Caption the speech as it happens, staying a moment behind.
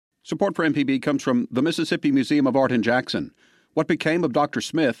Support for MPB comes from the Mississippi Museum of Art in Jackson. What Became of Dr.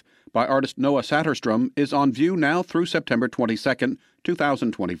 Smith by artist Noah Satterstrom is on view now through September 22,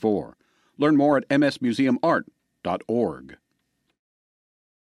 2024. Learn more at msmuseumart.org.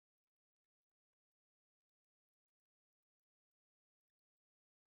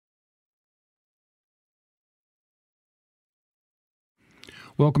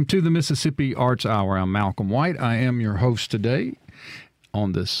 Welcome to the Mississippi Arts Hour. I'm Malcolm White. I am your host today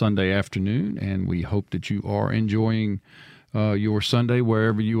on this Sunday afternoon, and we hope that you are enjoying your Sunday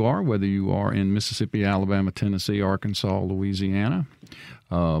wherever you are, whether you are in Mississippi, Alabama, Tennessee, Arkansas, Louisiana.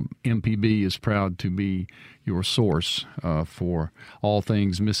 MPB is proud to be your source for all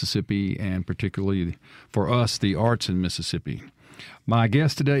things Mississippi, and particularly for us, the arts in Mississippi. My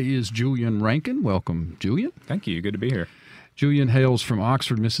guest today is Julian Rankin. Welcome, Julian. Thank you. Good to be here. Julian hails from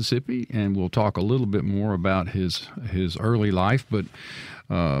Oxford, Mississippi, and we'll talk a little bit more about his early life, but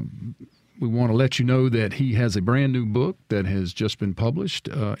we want to let you know that he has a brand new book that has just been published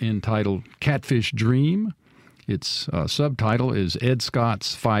entitled Catfish Dream. Its subtitle is Ed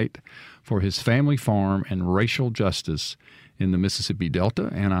Scott's Fight for His Family Farm and Racial Justice in the Mississippi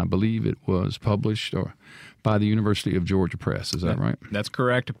Delta, and I believe it was published by the University of Georgia Press. Is that right? That's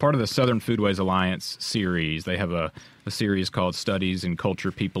correct. Part of the Southern Foodways Alliance series. They have a series called Studies in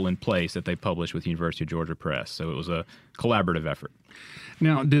Culture, People, and Place that they published with the University of Georgia Press. So it was a collaborative effort.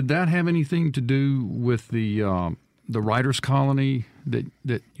 Now, did that have anything to do with the writers' colony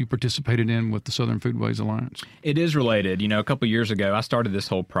that you participated in with the Southern Foodways Alliance? It is related. You know, a couple years ago, I started this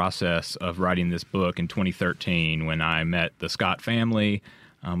whole process of writing this book in 2013 when I met the Scott family,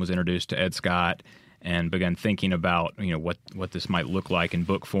 was introduced to Ed Scott, and began thinking about, you know, what this might look like in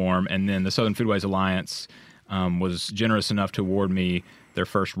book form. And then the Southern Foodways Alliance was generous enough to award me their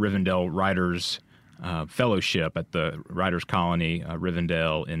first Rivendell Writers Fellowship at the Writers Colony,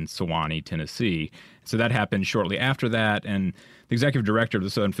 Rivendell in Sewanee, Tennessee. So that happened shortly after that, and the executive director of the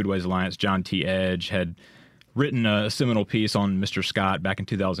Southern Foodways Alliance, John T. Edge, had written a seminal piece on Mr. Scott back in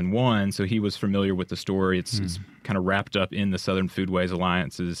 2001, so he was familiar with the story. It's kind of wrapped up in the Southern Foodways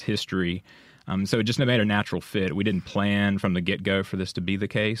Alliance's history. So it just made a natural fit. We didn't plan from the get-go for this to be the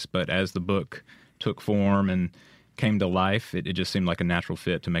case, but as the book took form and came to life, it just seemed like a natural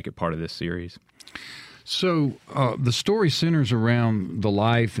fit to make it part of this series. So the story centers around the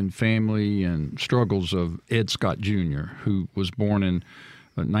life and family and struggles of Ed Scott Jr., who was born in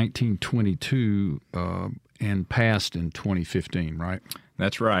 1922 and passed in 2015, right?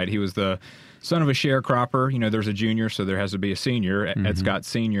 That's right. He was the son of a sharecropper. You know, there's a junior, so there has to be a senior. Ed Scott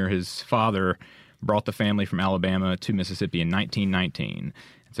Sr., his father, brought the family from Alabama to Mississippi in 1919.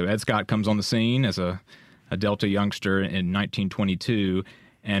 So Ed Scott comes on the scene as a Delta youngster in 1922,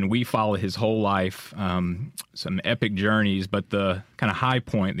 and we follow his whole life, some epic journeys, but the kind of high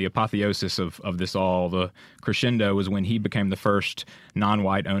point, the apotheosis of this all, the crescendo, was when he became the first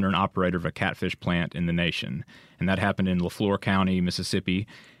non-white owner and operator of a catfish plant in the nation. And that happened in Lafleur County, Mississippi,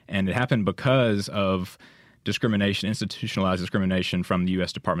 and it happened because of discrimination, institutionalized discrimination from the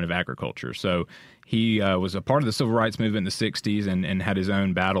U.S. Department of Agriculture. So he was a part of the civil rights movement in the 60s and had his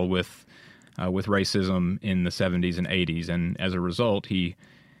own battle with racism in the 70s and 80s. And as a result, he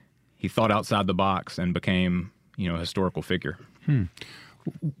thought outside the box and became, a historical figure.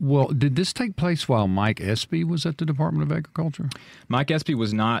 Well, did this take place while Mike Espy was at the Department of Agriculture? Mike Espy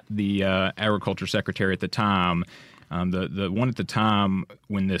was not the agriculture secretary at the time. The one at the time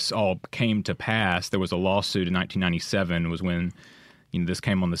when this all came to pass, there was a lawsuit in 1997, was when this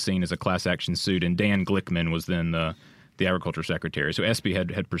came on the scene as a class action suit, and Dan Glickman was then the agriculture secretary. So Espy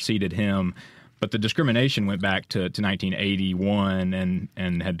had preceded him, but the discrimination went back to 1981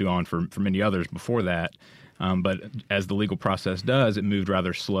 and had gone for many others before that. But as the legal process does, it moved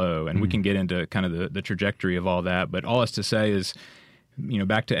rather slow, and we can get into kind of the trajectory of all that. But all that's to say is,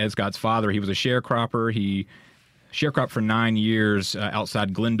 back to Ed Scott's father, he was a sharecropper. He sharecropped for 9 years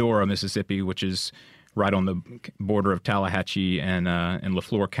outside Glendora, Mississippi, which is right on the border of Tallahatchie and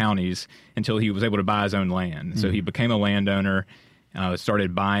Lafleur counties, until he was able to buy his own land. So he became a landowner,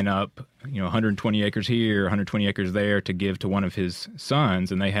 started buying up 120 acres here, 120 acres there to give to one of his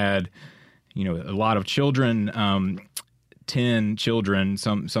sons, and they had a lot of children, 10 children.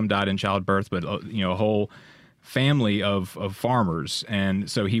 Some died in childbirth, but a whole family of farmers. And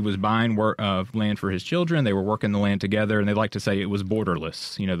so he was buying land for his children. They were working the land together, and they like to say it was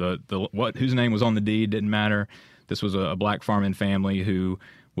borderless. Whose name was on the deed didn't matter. This was a black farming family who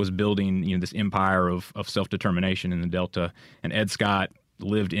was building this empire of self-determination in the Delta. And Ed Scott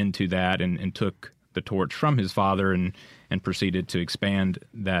lived into that and took the torch from his father and proceeded to expand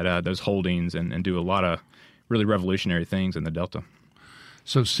that those holdings and do a lot of really revolutionary things in the Delta.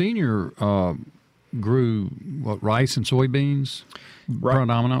 So Senior grew rice and soybeans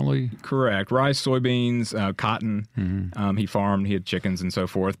predominantly? Correct. Rice, soybeans, cotton. Mm-hmm. He farmed. He had chickens and so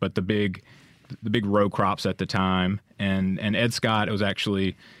forth. But the big row crops at the time. And Ed Scott was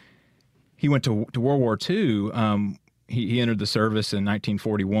actually, he went to World War II. He entered the service in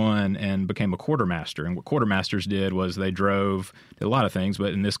 1941 and became a quartermaster. And what quartermasters did was they did a lot of things,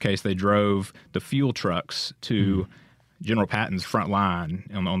 but in this case they drove the fuel trucks to General Patton's front line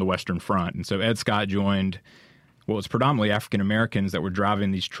on the Western Front. And so Ed Scott joined what was predominantly African Americans that were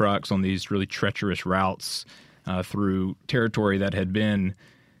driving these trucks on these really treacherous routes through territory that had been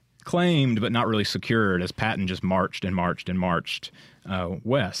claimed but not really secured, as Patton just marched and marched and marched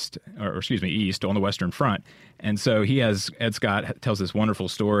east on the Western Front. And so Ed Scott tells this wonderful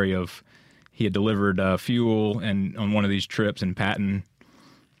story of he had delivered fuel and on one of these trips, and Patton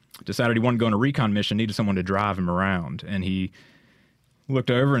decided he wanted to go on a recon mission, needed someone to drive him around. And he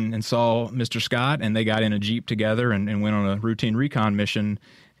looked over and saw Mr. Scott, and they got in a Jeep together and went on a routine recon mission.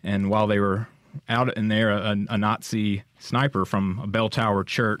 And while they were out in there, a Nazi sniper from a bell tower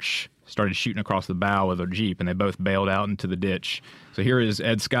church started shooting across the bow of their Jeep, and they both bailed out into the ditch. So here is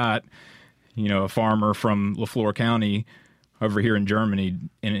Ed Scott, a farmer from LaFleur County over here in Germany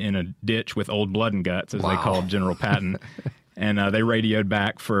in a ditch with old blood and guts, as they called General Patton. And they radioed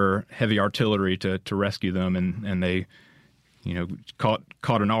back for heavy artillery to rescue them, and they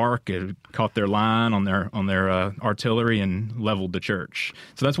caught an arc, caught their line on their artillery and leveled the church.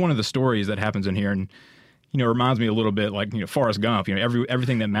 So that's one of the stories that happens in here, and it reminds me a little bit like Forrest Gump.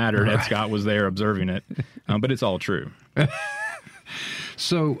 Everything that mattered, Ed Scott was there observing it, but it's all true.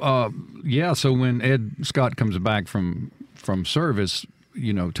 So so when Ed Scott comes back from service,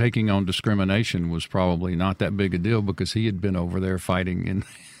 taking on discrimination was probably not that big a deal because he had been over there fighting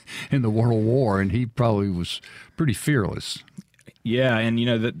in the World War, and he probably was pretty fearless. Yeah,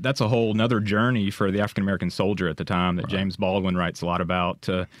 and that's a whole another journey for the African American soldier at the time that James Baldwin writes a lot about,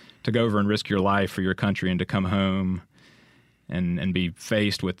 to go over and risk your life for your country and to come home and be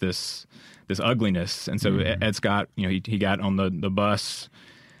faced with this ugliness. And so Ed Scott, he got on the bus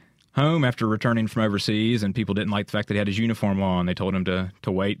home after returning from overseas, and people didn't like the fact that he had his uniform on. They told him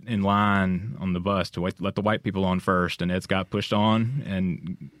to wait in line on the bus, let the white people on first. And Ed Scott pushed on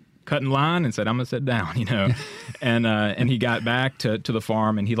and cut in line and said, "I'm going to sit down," and he got back to the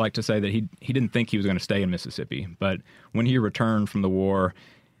farm, and he'd like to say that he didn't think he was going to stay in Mississippi. But when he returned from the war,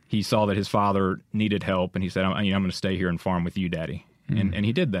 he saw that his father needed help, and he said, I'm going to stay here and farm with you, Daddy. And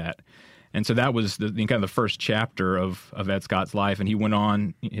he did that. And so that was the kind of the first chapter of Ed Scott's life. And he went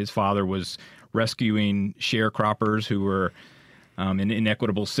on. His father was rescuing sharecroppers who were in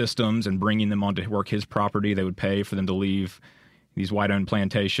inequitable systems and bringing them on to work his property. They would pay for them to leave these white-owned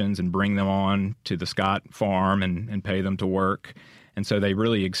plantations and bring them on to the Scott farm and pay them to work. And so they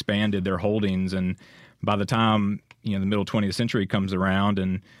really expanded their holdings. And by the time the middle 20th century comes around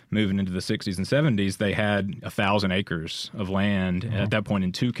and moving into the 60s and 70s, they had 1,000 acres of land. At that point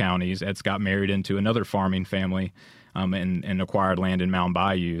in 2 counties. Ed Scott married into another farming family and acquired land in Mound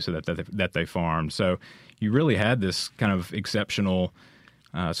Bayou so that they farmed. So you really had this kind of exceptional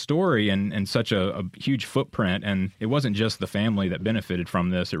story and such a huge footprint. And it wasn't just the family that benefited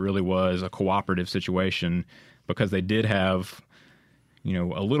from this. It really was a cooperative situation because they did have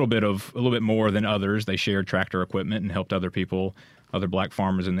a little bit more than others. They shared tractor equipment and helped other people, other black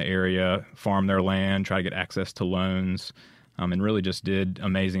farmers in the area, farm their land, try to get access to loans, and really just did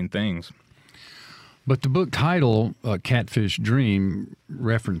amazing things. But the book title, Catfish Dream,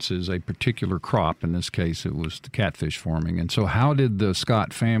 references a particular crop. In this case, it was the catfish farming. And so how did the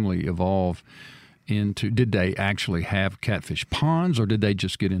Scott family evolve into, did they actually have catfish ponds, or did they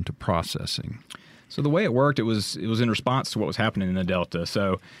just get into processing? So the way it worked, it was in response to what was happening in the Delta.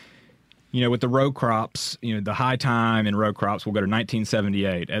 So, with the row crops, the high time in row crops, we'll go to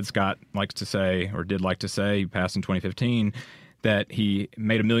 1978. Ed Scott likes to say, or did like to say, he passed in 2015, that he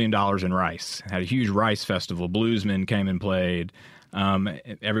made $1 million in rice, had a huge rice festival. Bluesmen came and played.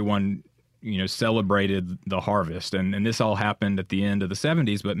 Everyone, celebrated the harvest. And this all happened at the end of the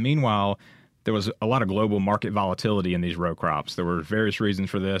 70s. But meanwhile, there was a lot of global market volatility in these row crops. There were various reasons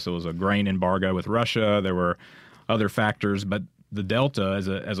for this. It was a grain embargo with Russia. There were other factors. But the Delta, as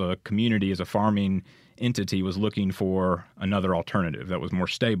a community, as a farming entity, was looking for another alternative that was more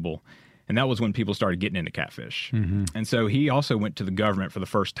stable. And that was when people started getting into catfish. Mm-hmm. And so he also went to the government for the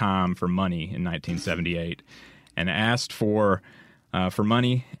first time for money in 1978 and asked for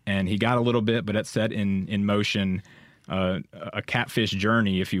money. And he got a little bit, but it set in motion a catfish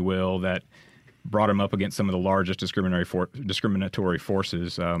journey, if you will, that brought him up against some of the largest discriminatory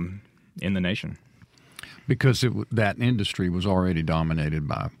forces in the nation. Because that industry was already dominated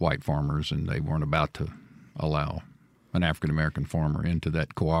by white farmers, and they weren't about to allow an African-American farmer into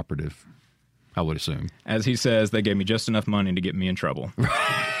that cooperative, I would assume. As he says, they gave me just enough money to get me in trouble.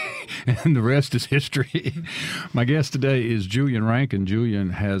 And the rest is history. My guest today is Julian Rankin. Julian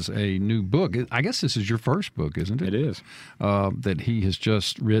has a new book. I guess this is your first book, isn't it? It is. That he has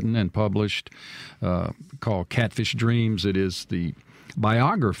just written and published called Catfish Dreams. It is the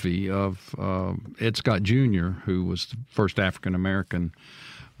biography of Ed Scott Jr., who was the first African-American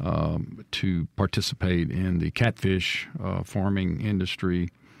to participate in the catfish farming industry,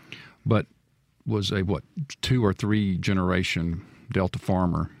 but was a, 2 or 3 generation Delta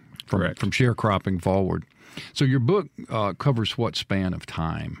farmer from sharecropping forward. So your book covers what span of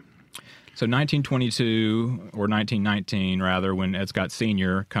time? So 1922, or 1919 rather, when Ed Scott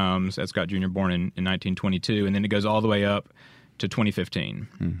Sr. comes, Ed Scott Jr. born in 1922, and then it goes all the way up to 2015.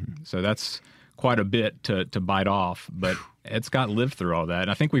 Mm-hmm. So that's quite a bit to bite off, but Ed Scott lived through all that.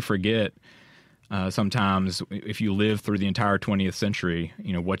 And I think we forget sometimes, if you live through the entire 20th century,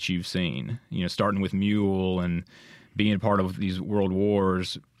 what you've seen, starting with Mule and being part of these world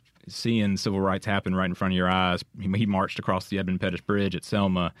wars, seeing civil rights happen right in front of your eyes. He marched across the Edmund Pettus Bridge at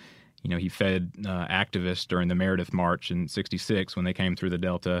Selma. He fed activists during the Meredith March in '66 when they came through the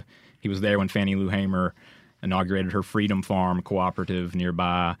Delta. He was there when Fannie Lou Hamer inaugurated her Freedom Farm cooperative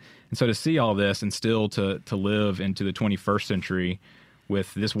nearby. And so to see all this and still to live into the 21st century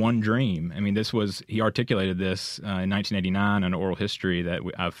with this one dream. I mean, he articulated this in 1989 in an oral history that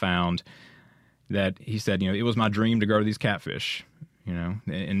I've found, that he said, it was my dream to grow these catfish,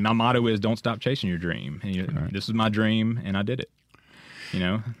 and my motto is don't stop chasing your dream. And, right. This is my dream, and I did it,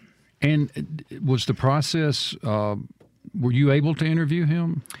 And was the process, were you able to interview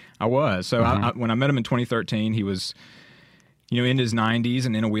him? I was. So when I met him in 2013, he was, in his 90s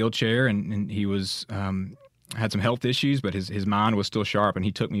and in a wheelchair, and he was had some health issues, but his mind was still sharp, and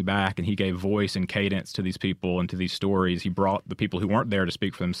he took me back, and he gave voice and cadence to these people and to these stories. He brought the people who weren't there to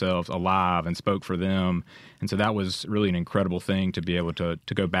speak for themselves alive and spoke for them. And so that was really an incredible thing to be able to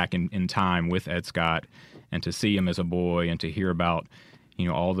go back in time with Ed Scott and to see him as a boy and to hear about,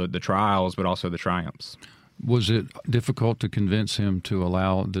 all the trials, but also the triumphs. Was it difficult to convince him to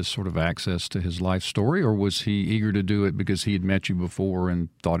allow this sort of access to his life story, or was he eager to do it because he had met you before and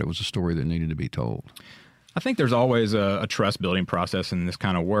thought it was a story that needed to be told? I think there's always a trust-building process in this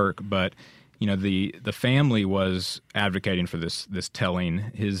kind of work, but the family was advocating for this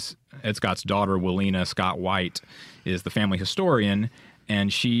telling. Ed Scott's daughter, Willena Scott White, is the family historian,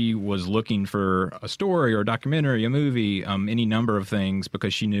 and she was looking for a story or a documentary, a movie, any number of things,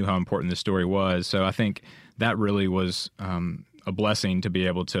 because she knew how important this story was. So I think that really was a blessing to be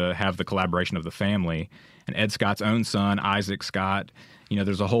able to have the collaboration of the family. And Ed Scott's own son, Isaac Scott,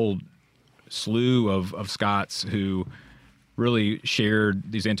 there's a whole slew of Scotts who really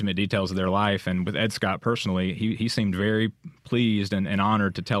shared these intimate details of their life. And with Ed Scott personally, he seemed very pleased and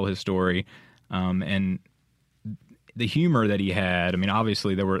honored to tell his story. And the humor that he had, I mean,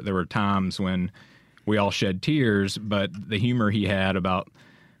 obviously there were times when we all shed tears, but the humor he had about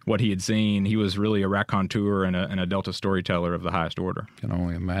what he had seen, he was really a raconteur and a Delta storyteller of the highest order. Can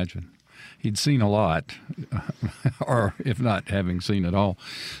only imagine. He'd seen a lot, or if not having seen it all.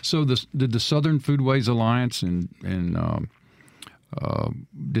 So did the Southern Foodways Alliance and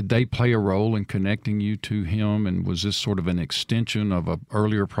did they play a role in connecting you to him? And was this sort of an extension of an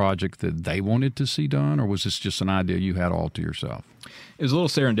earlier project that they wanted to see done, or was this just an idea you had all to yourself? It was a little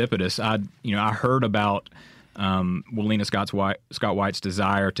serendipitous. I heard about Willena Scott White's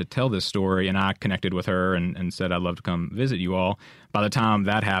desire to tell this story, and I connected with her and said I'd love to come visit you all. By the time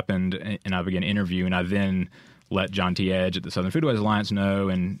that happened and I began interviewing, I then let John T. Edge at the Southern Foodways Alliance know,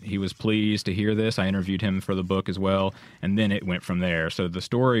 and he was pleased to hear this. I interviewed him for the book as well, and then it went from there. So the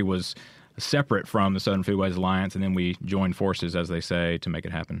story was separate from the Southern Foodways Alliance, and then we joined forces, as they say, to make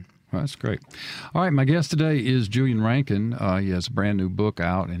it happen. Well, that's great. All right, my guest today is Julian Rankin. He has a brand new book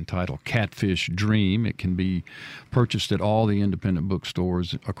out entitled Catfish Dream. It can be purchased at all the independent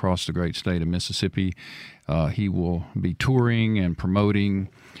bookstores across the great state of Mississippi. He will be touring and promoting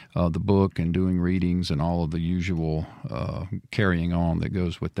the book and doing readings and all of the usual carrying on that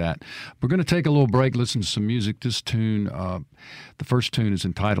goes with that. We're going to take a little break, listen to some music. This tune, the first tune is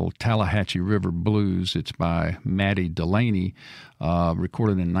entitled Tallahatchie River Blues. It's by Maddie Delaney,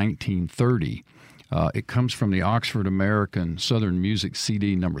 recorded in 1930. It comes from the Oxford American Southern Music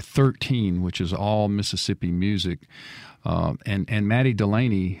CD number 13, which is all Mississippi music. And Maddie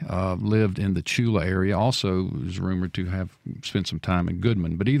Delaney lived in the Chula area. Also is rumored to have spent some time in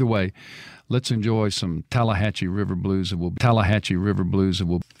Goodman. But either way, let's enjoy some Tallahatchie River Blues.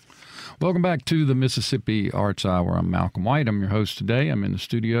 Welcome back to the Mississippi Arts Hour. I'm Malcolm White. I'm your host today. I'm in the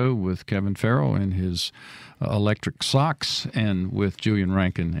studio with Kevin Farrell and his Electric Socks, and with Julian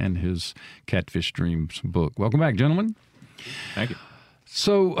Rankin and his Catfish Dreams book. Welcome back, gentlemen. Thank you.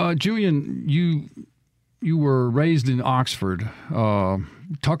 So, Julian, you were raised in Oxford.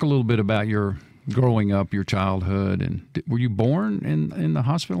 Talk a little bit about your growing up, your childhood, and were you born in the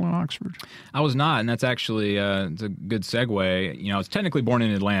hospital in Oxford? I was not, and that's actually it's a good segue. I was technically born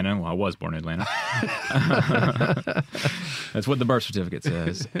in Atlanta. Well, I was born in Atlanta. That's what the birth certificate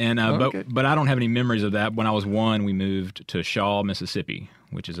says. And Okay. but I don't have any memories of that. When I was 1, we moved to Shaw, Mississippi,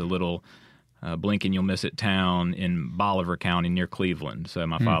 which is a little blink and you'll miss it town in Bolivar County near Cleveland. So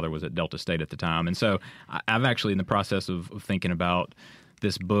my father was at Delta State at the time, and so I've actually in the process of thinking about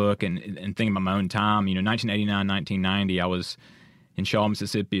this book and thinking about my own time. 1989, 1990, I was in Shaw,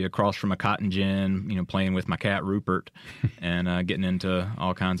 Mississippi, across from a cotton gin, playing with my cat Rupert and getting into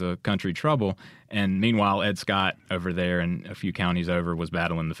all kinds of country trouble. And meanwhile, Ed Scott over there and a few counties over was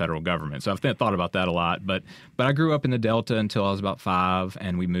battling the federal government. So I've thought about that a lot. But I grew up in the Delta until I was about 5,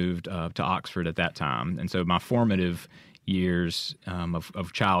 and we moved to Oxford at that time. And so my formative years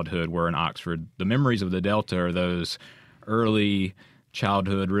of childhood were in Oxford. The memories of the Delta are those early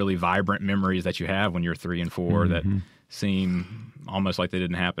childhood, really vibrant memories that you have when you're 3 and 4 that seem almost like they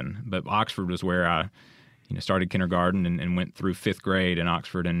didn't happen. But Oxford was where I started kindergarten and went through 5th grade in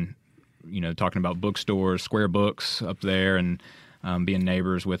Oxford, and talking about bookstores, Square Books up there, and being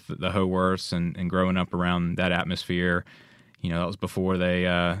neighbors with the Howarths and growing up around that atmosphere. That was before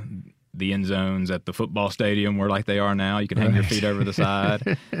the end zones at the football stadium were like they are now. You could hang your feet over the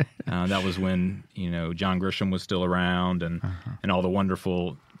side. That was when John Grisham was still around, and all the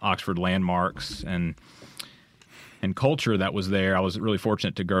wonderful Oxford landmarks and culture that was there. I was really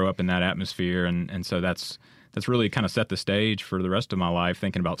fortunate to grow up in that atmosphere, and so that's really kind of set the stage for the rest of my life,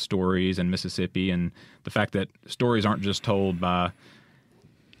 thinking about stories and Mississippi, and the fact that stories aren't just told by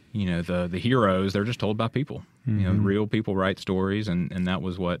the heroes. They're just told by people. Real people write stories, and that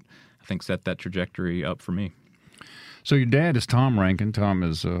was what I think set that trajectory up for me. So your dad is Tom Rankin. Tom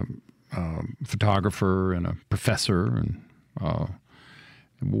is a photographer and a professor, and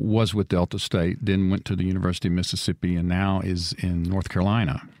was with Delta State, then went to the University of Mississippi, and now is in North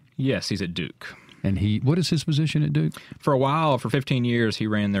Carolina. Yes, he's at Duke. And what is his position at Duke? For a while, for 15 years, he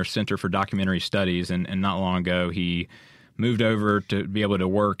ran their Center for Documentary Studies, and not long ago he moved over to be able to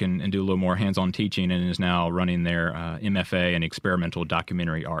work and do a little more hands-on teaching, and is now running their MFA in Experimental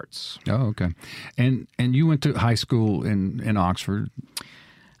Documentary Arts. Oh, okay. And you went to high school in Oxford?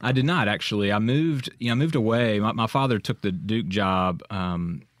 I did not, actually. I moved away. My father took the Duke job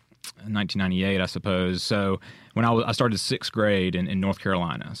in 1998, I suppose. So when I started 6th grade in North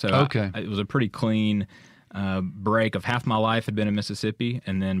Carolina. So okay. It was a pretty clean break of half my life had been in Mississippi,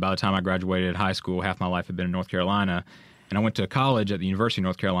 and then by the time I graduated high school, half my life had been in North Carolina. And I went to college at the University of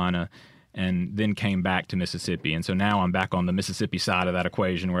North Carolina and then came back to Mississippi. And so now I'm back on the Mississippi side of that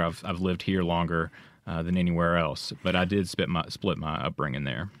equation, where I've lived here longer than anywhere else. But I did split my upbringing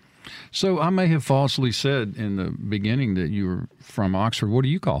there. So I may have falsely said in the beginning that you were from Oxford. What do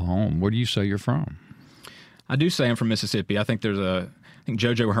you call home? Where do you say you're from? I do say I'm from Mississippi. I think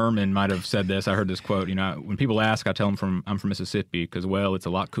JoJo Herman might have said this. I heard this quote. When people ask, I tell them I'm from Mississippi because, well, it's a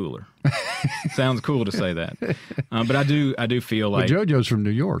lot cooler. Sounds cool to say that, but I do feel like JoJo's from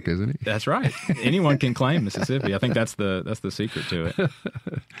New York, isn't he? That's right. Anyone can claim Mississippi. I think that's the secret to it.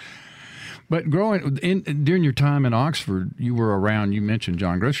 But during your time in Oxford, you were around. You mentioned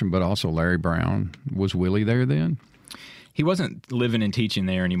John Grisham, but also Larry Brown. Was Willie there then? He wasn't living and teaching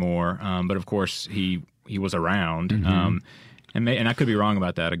there anymore, but of course he was around. Mm-hmm. And I could be wrong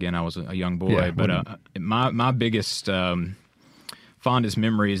about that. Again, I was a young boy, Yeah, but my biggest fondest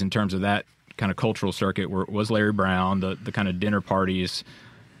memories in terms of that kind of cultural circuit was Larry Brown, the kind of dinner parties.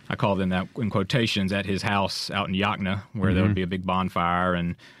 I call them that in quotations, at his house out in Yakna, where there would be a big bonfire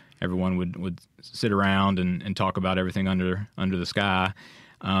and everyone would sit around and talk about everything under the sky.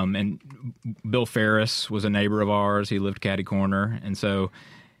 And Bill Ferris was a neighbor of ours. He lived catty corner, and so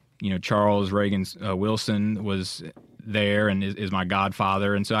Charles Reagan Wilson was there and is my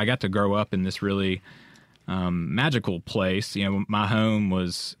godfather, and so I got to grow up in this really magical place. My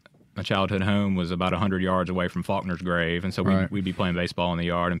childhood home was about 100 yards away from Faulkner's grave, and so we'd be playing baseball in the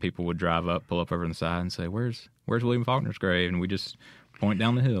yard, and people would pull up over on the side and say, "Where's William Faulkner's grave?" And we just point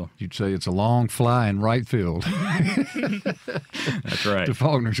down the hill. You'd say it's a long fly in right field. That's right. To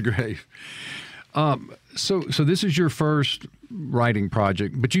Faulkner's grave. So this is your first writing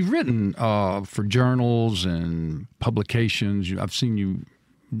project, but you've written for journals and publications. I've seen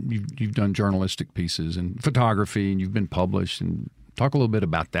you've done journalistic pieces and photography, and you've been published. And talk a little bit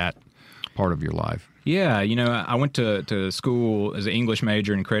about that part of your life. Yeah, I went to school as an English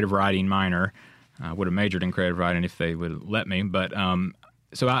major and creative writing minor. I would have majored in creative writing if they would let me, but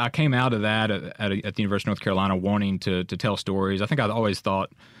so I came out of that at the University of North Carolina wanting to tell stories. I think I'd always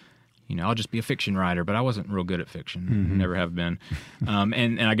thought, I'll just be a fiction writer, but I wasn't real good at fiction. Mm-hmm. Never have been.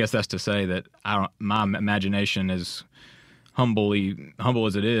 And I guess that's to say that my imagination, as humble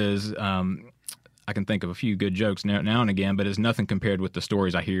as it is, I can think of a few good jokes now and again, but it's nothing compared with the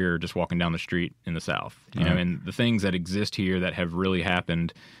stories I hear just walking down the street in the South. And the things that exist here that have really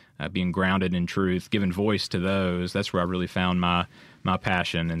happened, being grounded in truth, giving voice to those, that's where I really found my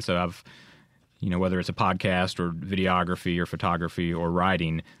passion. And so I've, whether it's a podcast or videography or photography or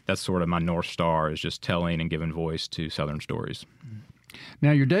writing, that's sort of my North Star, is just telling and giving voice to Southern stories.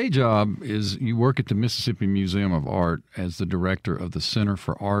 Now, your day job is you work at the Mississippi Museum of Art as the director of the Center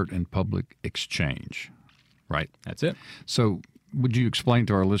for Art and Public Exchange, right? That's it. So would you explain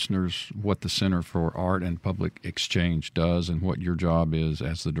to our listeners what the Center for Art and Public Exchange does and what your job is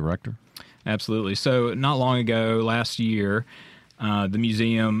as the director? Absolutely. So not long ago, last year, the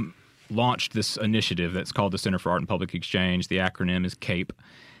museum launched this initiative that's called the Center for Art and Public Exchange. The acronym is CAPE.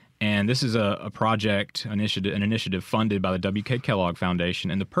 And this is an initiative funded by the W.K. Kellogg Foundation.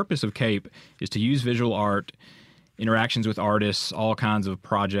 And the purpose of CAPE is to use visual art, interactions with artists, all kinds of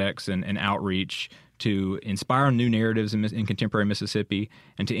projects and outreach to inspire new narratives in contemporary Mississippi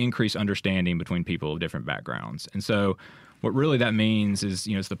and to increase understanding between people of different backgrounds. And so what really that means is,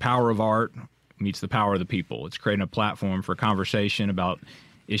 it's the power of art meets the power of the people. It's creating a platform for conversation about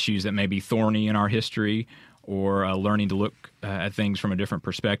issues that may be thorny in our history, or learning to look at things from a different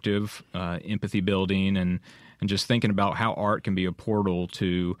perspective, empathy building, and just thinking about how art can be a portal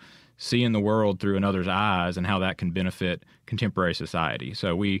to seeing the world through another's eyes and how that can benefit contemporary society.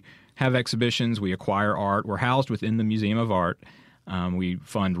 So we have exhibitions, we acquire art, we're housed within the Museum of Art. We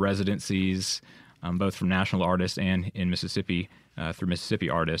fund residencies, both from national artists and in Mississippi through Mississippi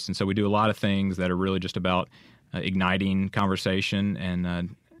artists. And so we do a lot of things that are really just about igniting conversation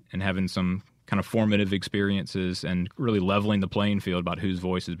and having some kind of formative experiences and really leveling the playing field about whose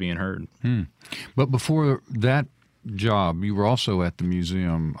voice is being heard. But before that job, you were also at the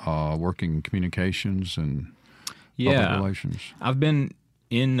museum working in communications and public relations. I've been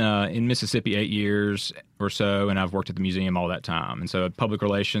in Mississippi 8 years or so, and I've worked at the museum all that time. And so public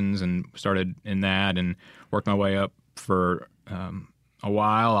relations, and started in that and worked my way up for a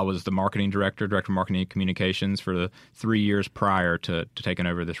while. I was the director of marketing and communications for the 3 years prior to taking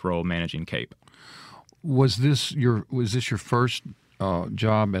over this role managing CAPE. Was this your first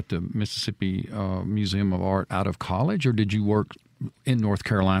job at the Mississippi Museum of Art out of college, or did you work in North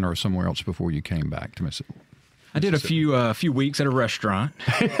Carolina or somewhere else before you came back to Mississippi? I did a few weeks at a restaurant.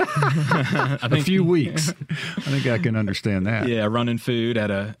 A few weeks. I think I can understand that. Yeah, running food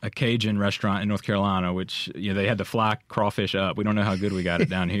at a Cajun restaurant in North Carolina, which they had to fly crawfish up. We don't know how good we got it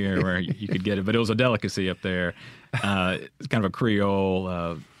down here where you could get it, but it was a delicacy up there. It's kind of a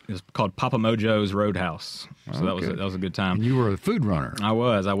Creole. It was called Papa Mojo's Roadhouse. So that was a good time. And you were a food runner. I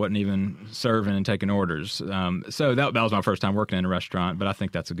was. I wasn't even serving and taking orders. So that was my first time working in a restaurant, but I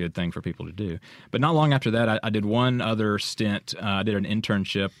think that's a good thing for people to do. But not long after that, I did one other stint. I did an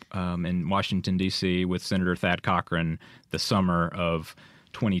internship in Washington, D.C. with Senator Thad Cochran the summer of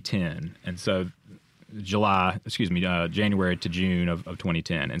 2010. And so January to June of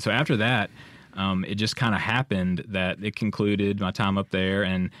 2010. And so after that, it just kind of happened that it concluded my time up there,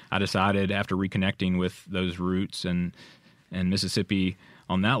 and I decided after reconnecting with those roots and Mississippi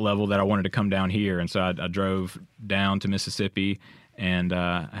on that level that I wanted to come down here. And so I drove down to Mississippi, and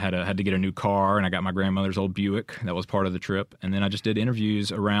I had to get a new car, and I got my grandmother's old Buick. That was part of the trip. And then I just did interviews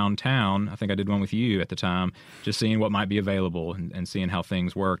around town. I think I did one with you at the time, just seeing what might be available and seeing how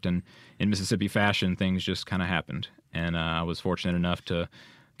things worked. And in Mississippi fashion, things just kind of happened. And I was fortunate enough to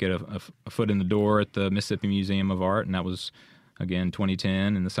get a foot in the door at the Mississippi Museum of Art, and that was, again,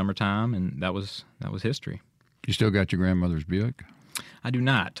 2010 in the summertime, and that was history. You still got your grandmother's Buick? I do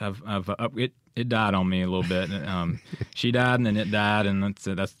not. It died on me a little bit. She died, and then it died, and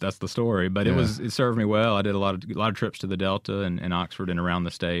that's the story. But it served me well. I did a lot of trips to the Delta and Oxford and around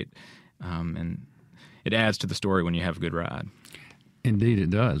the state, and it adds to the story when you have a good ride. Indeed, it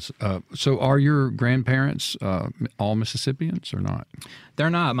does. So are your grandparents all Mississippians or not?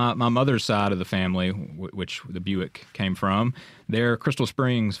 They're not. My mother's side of the family, which the Buick came from, they're Crystal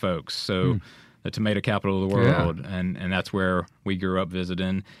Springs folks, so the tomato capital of the world, and that's where we grew up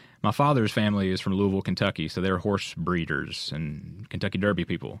visiting. My father's family is from Louisville, Kentucky, so they're horse breeders and Kentucky Derby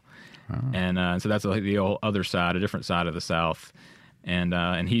people. And so that's the whole other side, a different side of the South.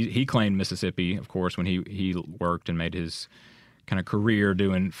 And he claimed Mississippi, of course, when he worked and made his kind of career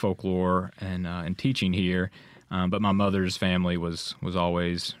doing folklore and teaching here. But my mother's family was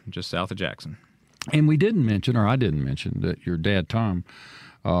always just south of Jackson. And we didn't mention, or I didn't mention, that your dad, Tom,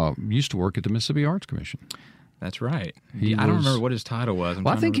 used to work at the Mississippi Arts Commission. That's right. I don't remember what his title was.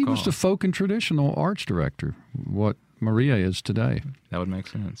 I think he was the folk and traditional arts director, what Maria is today. That would make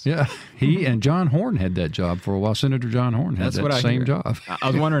sense. Yeah. He and John Horn had that job for a while. Senator John Horn had that same job.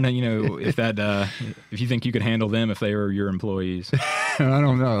 I was wondering, if if you think you could handle them if they were your employees. I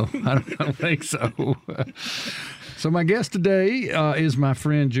don't know. I don't think so. So my guest today is my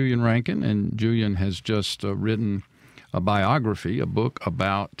friend Julian Rankin, and Julian has just written a biography, a book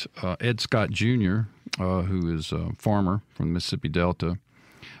about Ed Scott Jr., who is a farmer from the Mississippi Delta,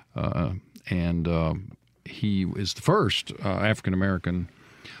 and he is the first African-American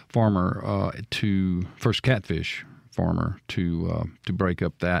farmer first catfish farmer to break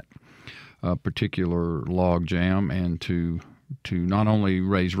up that particular log jam and to not only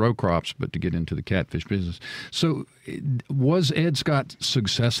raise row crops but to get into the catfish business. So was Ed Scott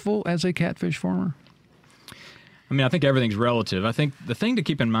successful as a catfish farmer? I mean, I think everything's relative. I think the thing to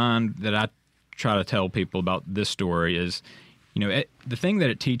keep in mind that I try to tell people about this story is, the thing that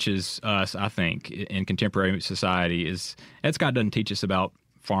it teaches us, I think, in contemporary society is Ed Scott doesn't teach us about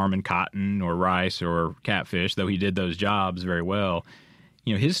farming cotton or rice or catfish, though he did those jobs very well.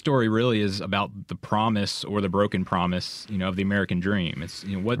 His story really is about the promise or the broken promise, of the American dream. It's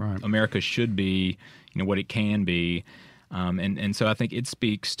what right. America should be, what it can be, and so I think it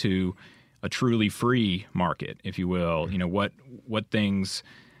speaks to a truly free market, if you will. What things.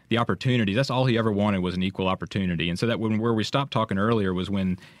 The opportunities, that's all he ever wanted was an equal opportunity. And so that where we stopped talking earlier was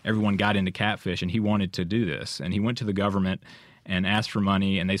when everyone got into catfish and he wanted to do this. And he went to the government and asked for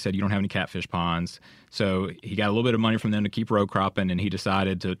money, and they said, you don't have any catfish ponds. So he got a little bit of money from them to keep row cropping, and he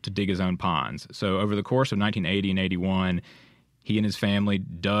decided to dig his own ponds. So over the course of 1980 and 81, he and his family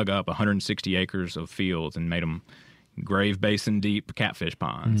dug up 160 acres of fields and made them grave basin deep catfish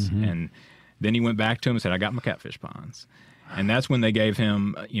ponds. Mm-hmm. And then he went back to him and said, I got my catfish ponds. And that's when they gave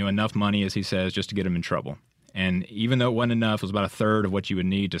him, enough money, as he says, just to get him in trouble. And even though it wasn't enough, it was about a third of what you would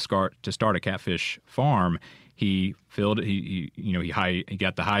need to start a catfish farm. He filled it. He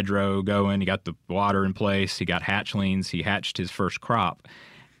got the hydro going. He got the water in place. He got hatchlings. He hatched his first crop,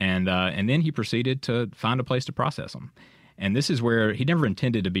 and then he proceeded to find a place to process them. And this is where he never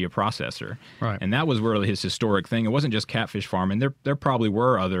intended to be a processor. Right. And that was really his historic thing. It wasn't just catfish farming. There probably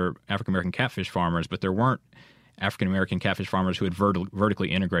were other African American catfish farmers, but there weren't African-American catfish farmers who had vertically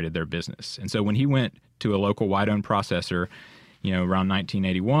integrated their business. And so when he went to a local white-owned processor, around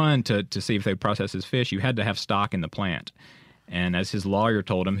 1981 to see if they'd process his fish, you had to have stock in the plant. And as his lawyer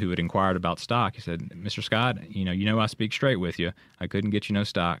told him, who had inquired about stock, he said, Mr. Scott, I speak straight with you. I couldn't get you no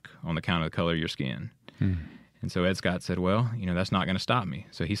stock on account of the color of your skin. And so Ed Scott said, well, that's not going to stop me.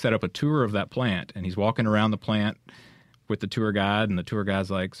 So he set up a tour of that plant, and he's walking around the plant with the tour guide, and the tour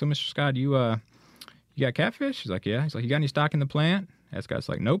guide's like, so, Mr. Scott, you got catfish? He's like, yeah. He's like, you got any stock in the plant? Ed Scott's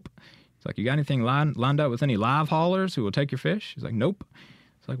like, nope. He's like, you got anything lined up with any live haulers who will take your fish? He's like, nope.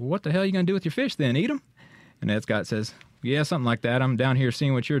 He's like, well, what the hell are you going to do with your fish then? Eat them? And Ed Scott says, yeah, something like that. I'm down here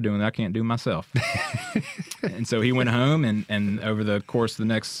seeing what you're doing that I can't do myself. And so he went home, and over the course of the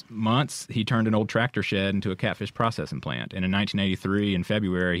next months, he turned an old tractor shed into a catfish processing plant. And in 1983, in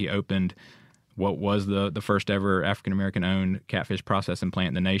February, he opened what was the first ever African-American owned catfish processing plant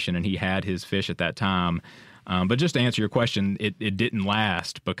in the nation, and he had his fish at that time. But just to answer your question, it didn't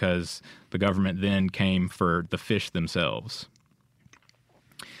last because the government then came for the fish themselves.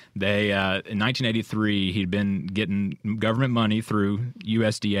 They in 1983, he'd been getting government money through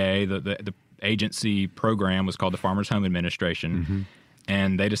USDA. The agency program was called the Farmers Home Administration,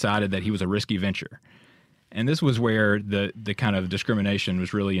 and they decided that he was a risky venture. And this was where the kind of discrimination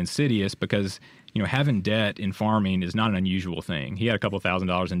was really insidious because, having debt in farming is not an unusual thing. He had a couple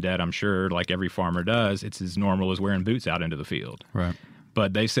 $1,000s in debt, I'm sure, like every farmer does. It's as normal as wearing boots out into the field. Right.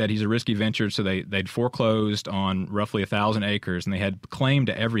 But they said he's a risky venture, so they'd foreclosed on roughly 1,000 acres, and they had claim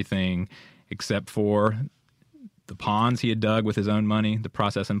to everything except for the ponds he had dug with his own money, the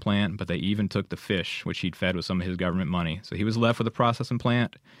processing plant, but they even took the fish, which he'd fed with some of his government money. So he was left with a processing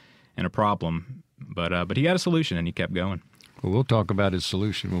plant and a problem. But he had a solution, and he kept going. Well, we'll talk about his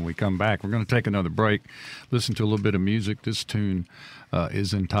solution when we come back. We're going to take another break, listen to a little bit of music. This tune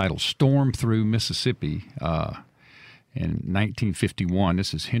is entitled Storm Through Mississippi. In 1951,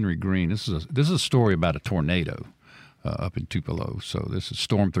 this is Henry Green. This is a story about a tornado up in Tupelo. So this is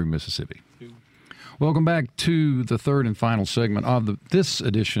Storm Through Mississippi. Welcome back to the third and final segment of this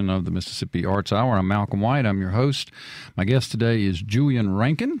edition of the Mississippi Arts Hour. I'm Malcolm White. I'm your host. My guest today is Julian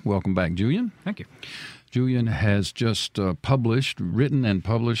Rankin. Welcome back, Julian. Thank you. Julian has just written and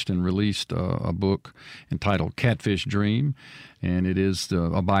published and released a book entitled Catfish Dream, and it is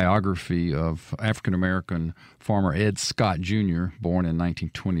a biography of African-American farmer Ed Scott Jr., born in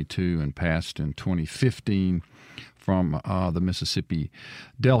 1922 and passed in 2015 from the Mississippi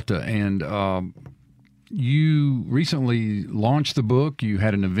Delta. And you recently launched the book. You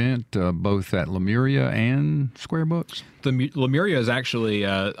had an event both at Lemuria and Square Books. The Lemuria is actually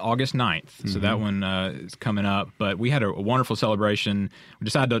August 9th, so that one is coming up. But we had a wonderful celebration. We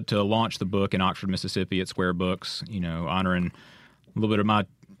decided to launch the book in Oxford, Mississippi at Square Books, honoring a little bit of my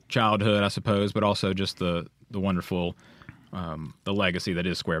childhood, I suppose, but also just the wonderful the legacy that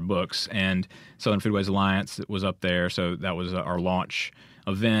is Square Books. And Southern Foodways Alliance was up there, so that was our launch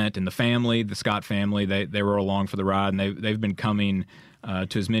event. And the Scott family, they were along for the ride, and they've been coming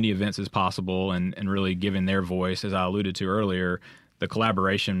to as many events as possible and really giving their voice. As I alluded to earlier, the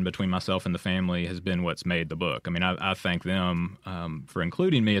collaboration between myself and the family has been what's made the book. I mean, I thank them for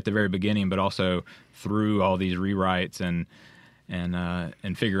including me at the very beginning, but also through all these rewrites and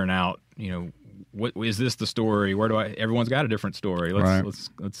figuring out, what is this the story? Everyone's got a different story. Let's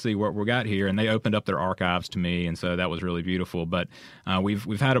see what we got here. And they opened up their archives to me, and so that was really beautiful. But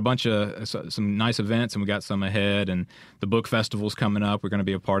we've had a bunch of some nice events, and we got some ahead. And the book festival's coming up. We're going to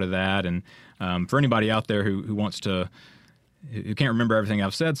be a part of that. And for anybody out there who wants to, who can't remember everything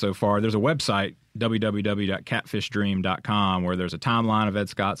I've said so far, there's a website, www.catfishdream.com, where there's a timeline of Ed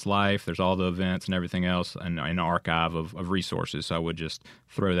Scott's life. There's all the events and everything else, and an archive of resources. So I would just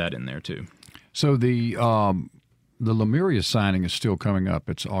throw that in there too. So the Lemuria signing is still coming up.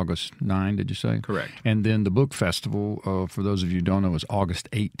 It's August 9, did you say? Correct. And then the book festival, for those of you who don't know, is August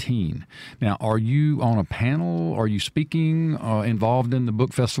 18. Now, are you on a panel? Are you speaking involved in the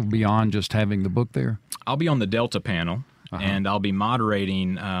book festival beyond just having the book there? I'll be on the Delta panel, and I'll be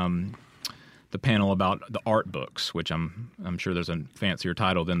moderating the panel about the art books, which I'm sure there's a fancier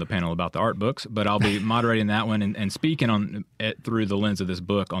title than the panel about the art books, but I'll be moderating that one and speaking on it through the lens of this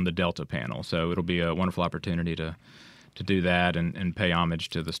book on the Delta panel. So it'll be a wonderful opportunity to do that and pay homage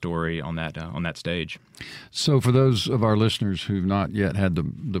to the story on that stage. So for those of our listeners who've not yet had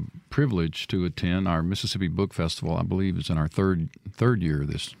the privilege to attend, our Mississippi Book Festival, I believe, is in our third year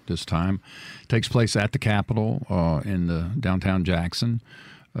this time. It takes place at the Capitol in the downtown Jackson.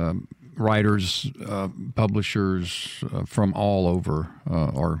 Writers, publishers from all over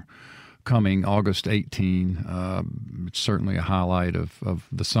are coming August 18. It's certainly a highlight of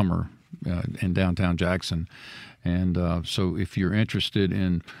the summer in downtown Jackson. And so if you're interested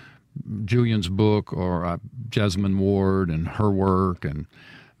in Julian's book or Jesmyn Ward and her work and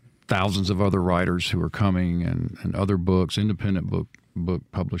thousands of other writers who are coming and other books, independent book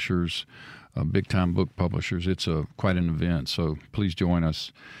publishers, big-time book publishers, it's quite an event. So please join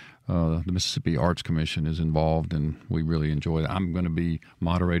us. The Mississippi Arts Commission is involved, and we really enjoy it. I'm going to be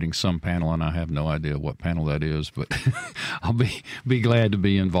moderating some panel, and I have no idea what panel that is, but I'll be glad to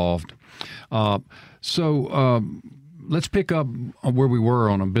be involved. So let's pick up where we were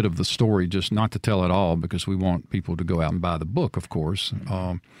on a bit of the story, just not to tell it all, because we want people to go out and buy the book, of course.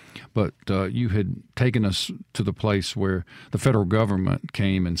 But you had taken us to the place where the federal government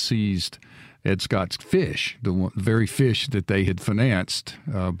came and seized Ed Scott's fish, the very fish that they had financed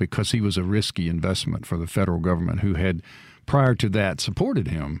because he was a risky investment for the federal government, who had, prior to that, supported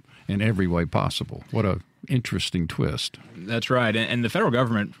him in every way possible. What a interesting twist. That's right. And the federal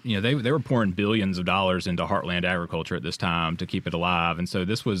government, they were pouring billions of dollars into heartland agriculture at this time to keep it alive. And so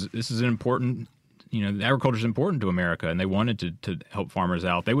this is an important, agriculture is important to America, and they wanted to help farmers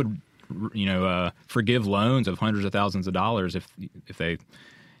out. They would, forgive loans of hundreds of thousands of dollars if they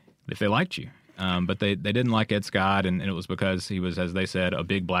liked you. But they didn't like Ed Scott, and it was because he was, as they said, a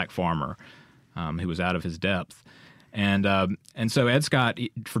big black farmer who was out of his depth. And so Ed Scott,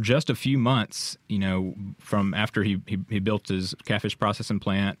 for just a few months, from after he built his catfish processing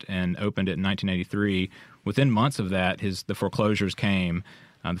plant and opened it in 1983, within months of that, the foreclosures came.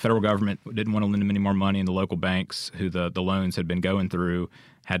 The federal government didn't want to lend him any more money, and the local banks, who the loans had been going through,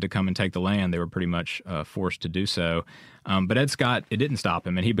 had to come and take the land. They were pretty much forced to do so. But Ed Scott, it didn't stop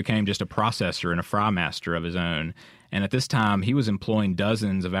him, and he became just a processor and a fry master of his own. And at this time, he was employing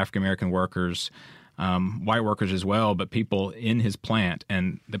dozens of African-American workers, white workers as well, but people in his plant.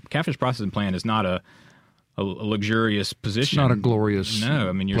 And the catfish processing plant is not a luxurious position. It's not a glorious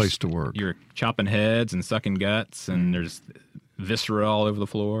place to work. You're chopping heads and sucking guts, and there's viscera all over the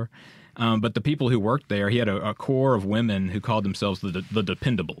floor. But the people who worked there, he had a core of women who called themselves the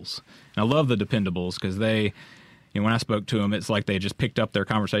Dependables. And I love the Dependables because they when I spoke to them, it's like they just picked up their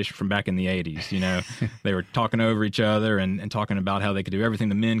conversation from back in the 80s. They were talking over each other and talking about how they could do everything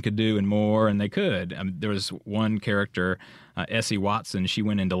the men could do and more, and they could. There was one character, Essie Watson. She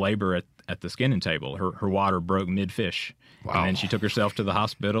went into labor at the skinning table. Her water broke mid-fish. Wow. And then she took herself to the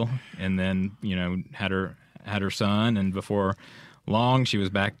hospital and then, had her son, and before long she was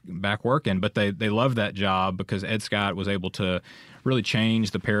back working. But they loved that job because Ed Scott was able to really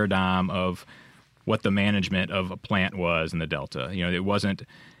change the paradigm of what the management of a plant was in the Delta. It wasn't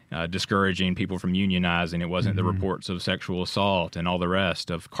discouraging people from unionizing. It wasn't the reports of sexual assault and all the rest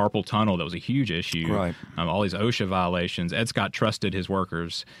of carpal tunnel. That was a huge issue. Right. All these OSHA violations. Ed Scott trusted his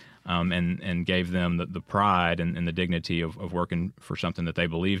workers and gave them the pride and the dignity of working for something that they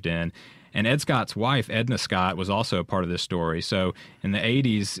believed in. And Ed Scott's wife, Edna Scott, was also a part of this story. So in the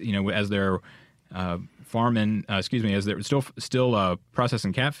 80s, as they're as they're still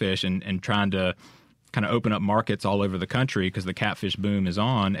processing catfish and trying to kind of open up markets all over the country because the catfish boom is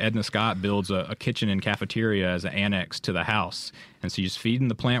on, Edna Scott builds a kitchen and cafeteria as an annex to the house. And so she's feeding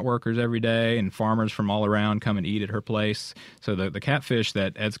the plant workers every day, and farmers from all around come and eat at her place. So the catfish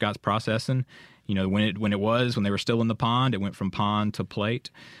that Ed Scott's processing, when they were still in the pond, it went from pond to plate.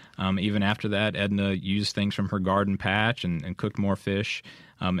 Even after that, Edna used things from her garden patch and cooked more fish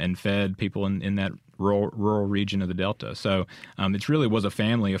and fed people in that rural region of the Delta. So it really was a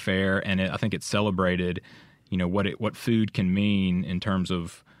family affair, and I think it celebrated, what food can mean in terms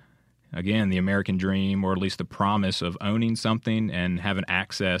of, again, the American dream, or at least the promise of owning something and having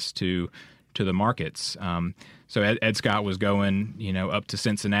access to the markets. So Ed Scott was going, up to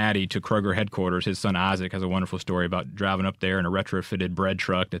Cincinnati to Kroger headquarters. His son Isaac has a wonderful story about driving up there in a retrofitted bread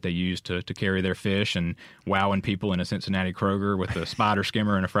truck that they used to carry their fish and wowing people in a Cincinnati Kroger with a spider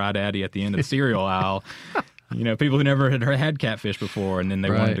skimmer and a Fry Daddy at the end of the cereal aisle. People who never had catfish before, and then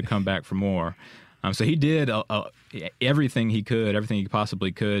they wanted to come back for more. So he did everything he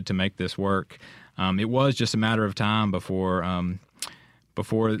possibly could to make this work. It was just a matter of time before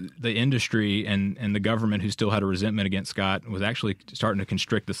the industry and the government, who still had a resentment against Scott, was actually starting to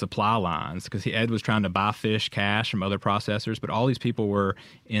constrict the supply lines, because Ed was trying to buy fish cash from other processors, but all these people were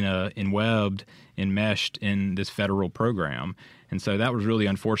enmeshed in this federal program. And so that was a really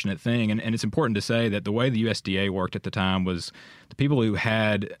unfortunate thing. And it's important to say that the way the USDA worked at the time was the people who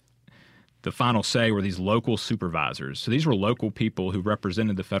had the final say were these local supervisors. So these were local people who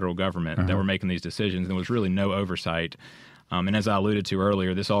represented the federal government that were making these decisions. There was really no oversight. And as I alluded to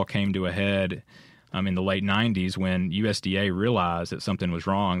earlier, this all came to a head in the late 90s when USDA realized that something was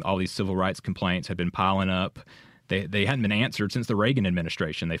wrong. All these civil rights complaints had been piling up. They hadn't been answered since the Reagan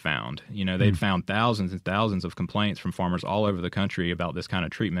administration, they found. They'd found thousands and thousands of complaints from farmers all over the country about this kind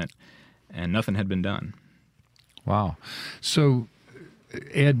of treatment, and nothing had been done. Wow. So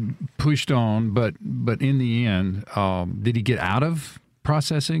Ed pushed on, but in the end, did he get out of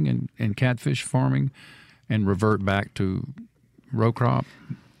processing and catfish farming and revert back to row crop?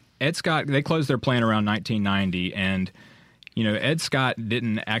 Ed Scott, they closed their plant around 1990, and Ed Scott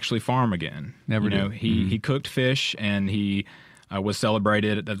didn't actually farm again. Never did. He cooked fish, and he was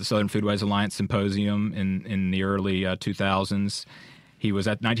celebrated at the Southern Foodways Alliance Symposium in the early 2000s. He was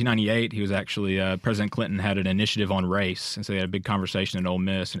at 1998. He was actually President Clinton had an initiative on race, and so they had a big conversation at Ole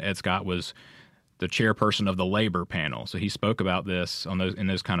Miss, and Ed Scott was the chairperson of the labor panel. So he spoke about this in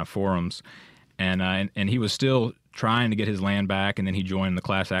those kind of forums. And he was still trying to get his land back, and then he joined the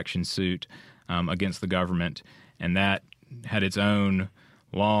class action suit against the government, and that had its own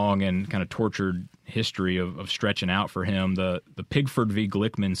long and kind of tortured history of stretching out for him. The Pigford v.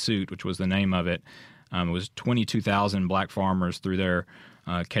 Glickman suit, which was the name of it, was 22,000 black farmers through their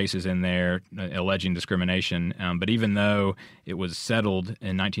cases in there alleging discrimination. But even though it was settled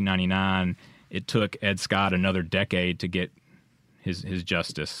in 1999, it took Ed Scott another decade to get his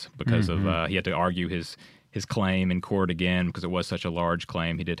justice because of he had to argue his claim in court again because it was such a large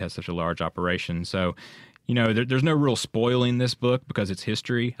claim. He did have such a large operation. So, there's no real spoiling this book because it's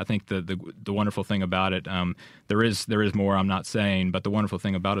history. I think the wonderful thing about it, there is more I'm not saying, but the wonderful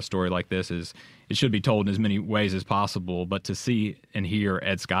thing about a story like this is it should be told in as many ways as possible. But to see and hear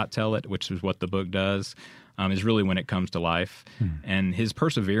Ed Scott tell it, which is what the book does, is really when it comes to life. And his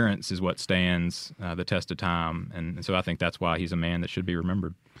perseverance is what stands the test of time. And so I think that's why he's a man that should be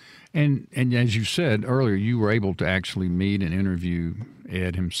remembered. And as you said earlier, you were able to actually meet and interview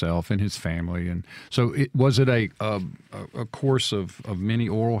Ed himself and his family. And so was it a course of many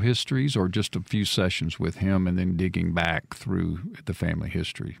oral histories, or just a few sessions with him and then digging back through the family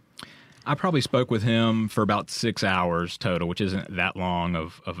history? I probably spoke with him for about 6 hours total, which isn't that long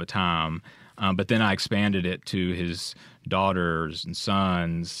of a time. But then I expanded it to his daughters and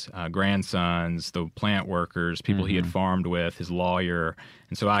sons, grandsons, the plant workers, people he had farmed with, his lawyer.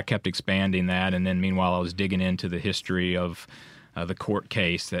 And so I kept expanding that. And then meanwhile, I was digging into the history of the court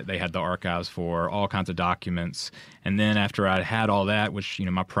case that they had the archives for, all kinds of documents. And then after I had all that, which,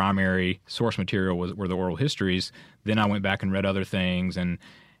 my primary source material were the oral histories, then I went back and read other things and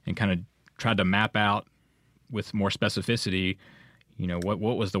kind of tried to map out with more specificity, what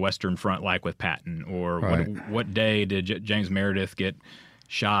was the Western Front like with Patton, or what day did James Meredith get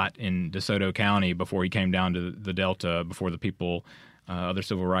shot in DeSoto County before he came down to the Delta, before the people, other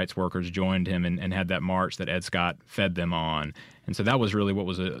civil rights workers joined him and had that march that Ed Scott fed them on. And so that was really what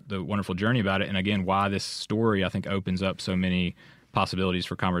was the wonderful journey about it. And again, why this story, I think, opens up so many possibilities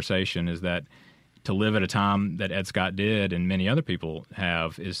for conversation is that to live at a time that Ed Scott did and many other people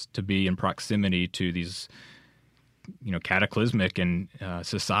have is to be in proximity to these cataclysmic and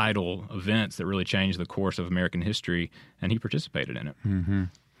societal events that really changed the course of American history, and he participated in it. Mm-hmm.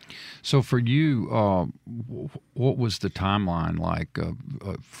 So for you, what was the timeline like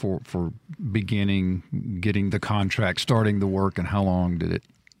for beginning, getting the contract, starting the work, and how long did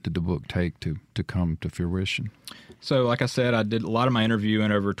the book take to come to fruition? So like I said, I did a lot of my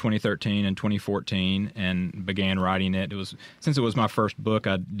interviewing over 2013 and 2014 and began writing it. Since it was my first book,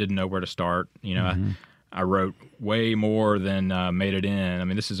 I didn't know where to start. I wrote way more than made it in. I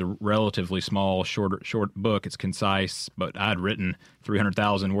mean, this is a relatively small, short book. It's concise, but I'd written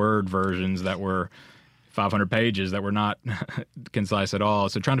 300,000 word versions that were 500 pages that were not concise at all.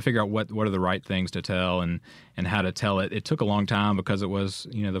 So trying to figure out what are the right things to tell and how to tell it. It took a long time because it was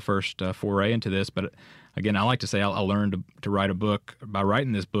the first foray into this. But again, I like to say I learned to write a book by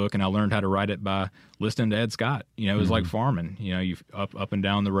writing this book, and I learned how to write it by listening to Ed Scott. It was like farming. You up and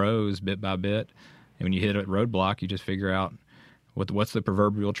down the rows bit by bit. And when you hit a roadblock, you just figure out what's the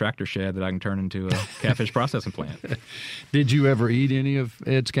proverbial tractor shed that I can turn into a catfish processing plant. Did you ever eat any of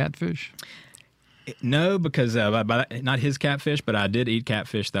Ed's catfish? No, because not his catfish, but I did eat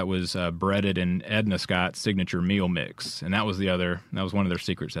catfish that was breaded in Edna Scott's signature meal mix, and that was one of their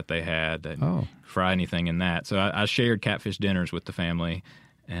secrets that they had. Fry anything in that. So I shared catfish dinners with the family,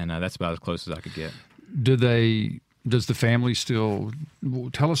 and that's about as close as I could get. Does the family still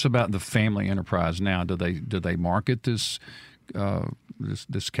tell us about the family enterprise now? Do they market this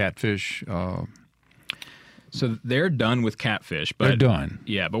catfish? So they're done with catfish. But, they're done.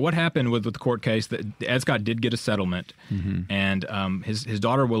 Yeah, but what happened with the court case, that Ed Scott did get a settlement, and his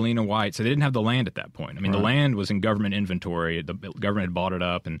daughter, Willena White, so they didn't have the land at that point. I mean, the land was in government inventory. The government had bought it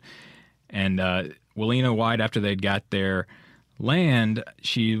up, and Willena White, after they'd got their land,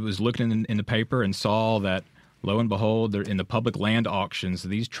 she was looking in the paper and saw that, lo and behold, in the public land auctions,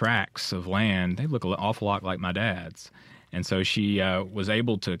 these tracts of land, they look an awful lot like my dad's. And so she was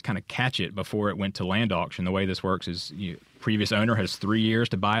able to kind of catch it before it went to land auction. The way this works is previous owner has 3 years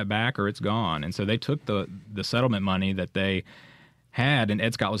to buy it back or it's gone. And so they took the settlement money that they had, and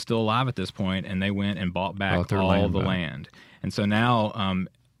Ed Scott was still alive at this point, and they went and bought back all the land. And so now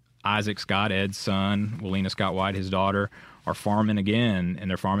Isaac Scott, Ed's son, Willena Scott White, his daughter, are farming again, and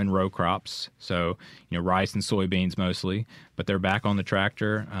they're farming row crops, so rice and soybeans mostly. But they're back on the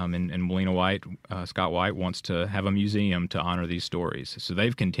tractor, and Willena Scott White wants to have a museum to honor these stories. So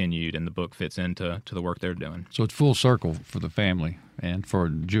they've continued, and the book fits into the work they're doing. So it's full circle for the family, and for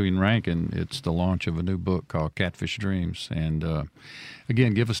Julian Rankin, it's the launch of a new book called Catfish Dreams. And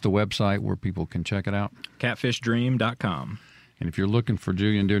again, give us the website where people can check it out. CatfishDream.com. And if you're looking for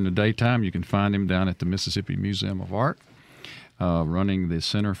Julian during the daytime, you can find him down at the Mississippi Museum of Art, running the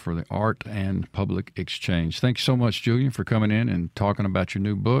Center for the Art and Public Exchange. Thanks so much, Julian, for coming in and talking about your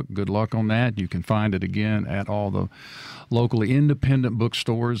new book. Good luck on that. You can find it again at all the locally independent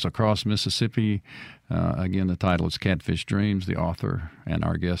bookstores across Mississippi. Again, the title is Catfish Dreams. The author and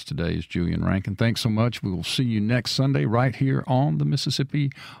our guest today is Julian Rankin. Thanks so much. We will see you next Sunday right here on the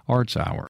Mississippi Arts Hour.